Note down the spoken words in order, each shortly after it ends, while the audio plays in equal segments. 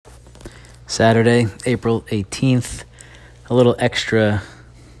Saturday, April 18th. A little extra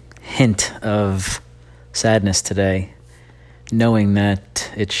hint of sadness today, knowing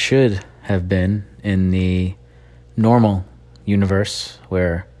that it should have been in the normal universe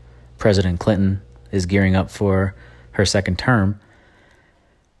where President Clinton is gearing up for her second term.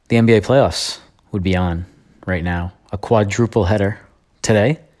 The NBA playoffs would be on right now. A quadruple header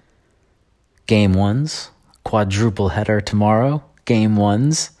today, game ones, quadruple header tomorrow, game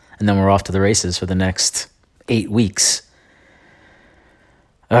ones, and then we're off to the races for the next 8 weeks.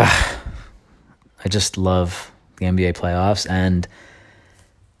 I just love the NBA playoffs, and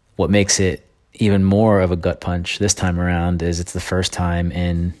what makes it even more of a gut punch this time around is it's the first time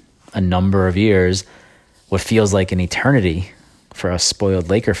in a number of years, what feels like an eternity for us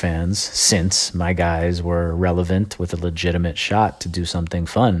spoiled Laker fans, since my guys were relevant with a legitimate shot to do something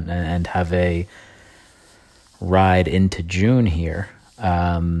fun and have a ride into June here.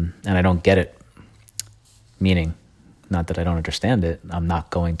 And I don't get it, meaning not that I don't understand it. I'm not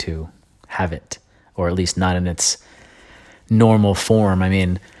going to have it, or at least not in its normal form. I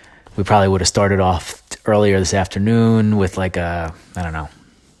mean, we probably would have started off earlier this afternoon with like a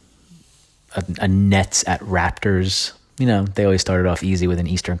Nets at Raptors. You know, they always started off easy with an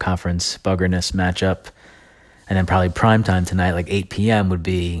Eastern Conference buggerness matchup. And then probably primetime tonight, like 8 p.m. would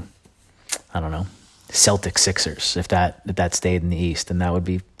be, Celtics Sixers, if that stayed in the East. And that would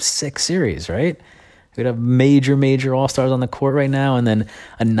be 6 series, right? We'd have major all-stars on the court right now. And then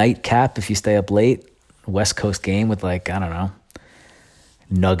a nightcap if you stay up late. West Coast game with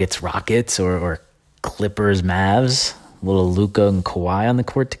Nuggets Rockets or Clippers Mavs. Little Luka and Kawhi on the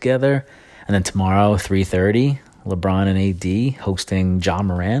court together. And then tomorrow, 3:30, LeBron and AD hosting Ja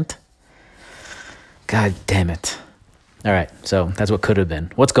Morant. God damn it. All right, so that's what could have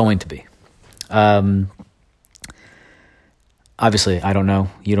been. What's going to be? Obviously, I don't know.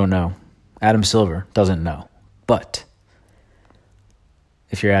 You don't know. Adam Silver doesn't know. But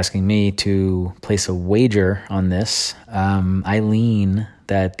if you're asking me to place a wager on this, I lean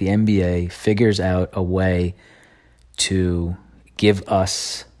that the NBA figures out a way to give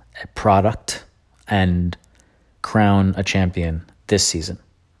us a product and crown a champion this season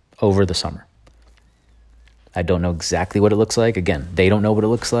over the summer. I don't know exactly what it looks like. Again, they don't know what it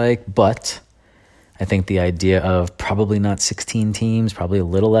looks like, but I think the idea of probably not 16 teams, probably a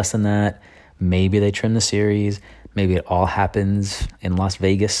little less than that. Maybe they trim the series. Maybe it all happens in Las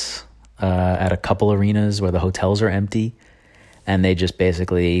Vegas at a couple arenas where the hotels are empty, and they just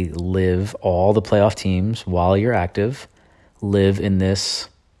basically live all the playoff teams while you're active, live in this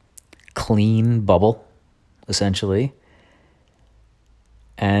clean bubble, essentially,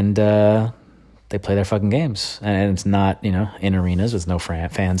 and they play their fucking games. And it's not, in arenas with no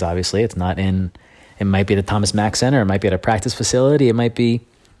fans, obviously. It's not in, it might be at the Thomas Mack Center, it might be at a practice facility, it might be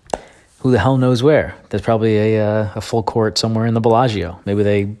who the hell knows where. There's probably a full court somewhere in the Bellagio. Maybe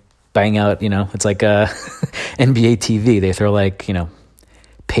they bang out, it's like NBA TV. They throw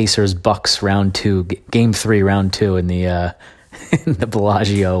Pacers Bucks round 2, game 3 round 2 in the in the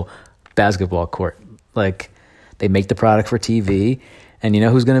Bellagio basketball court. Like, they make the product for TV, and you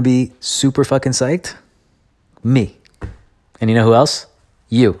know who's going to be super fucking psyched? Me. And you know who else?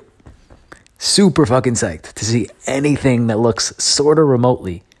 You. Super fucking psyched to see anything that looks sort of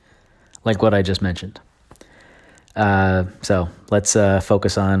remotely like what I just mentioned. So let's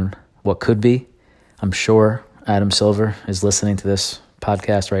focus on what could be. I'm sure Adam Silver is listening to this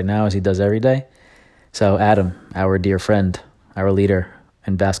podcast right now, as he does every day. So Adam, our dear friend, our leader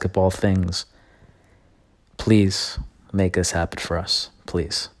in basketball things, please make this happen for us.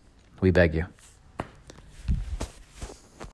 Please. We beg you.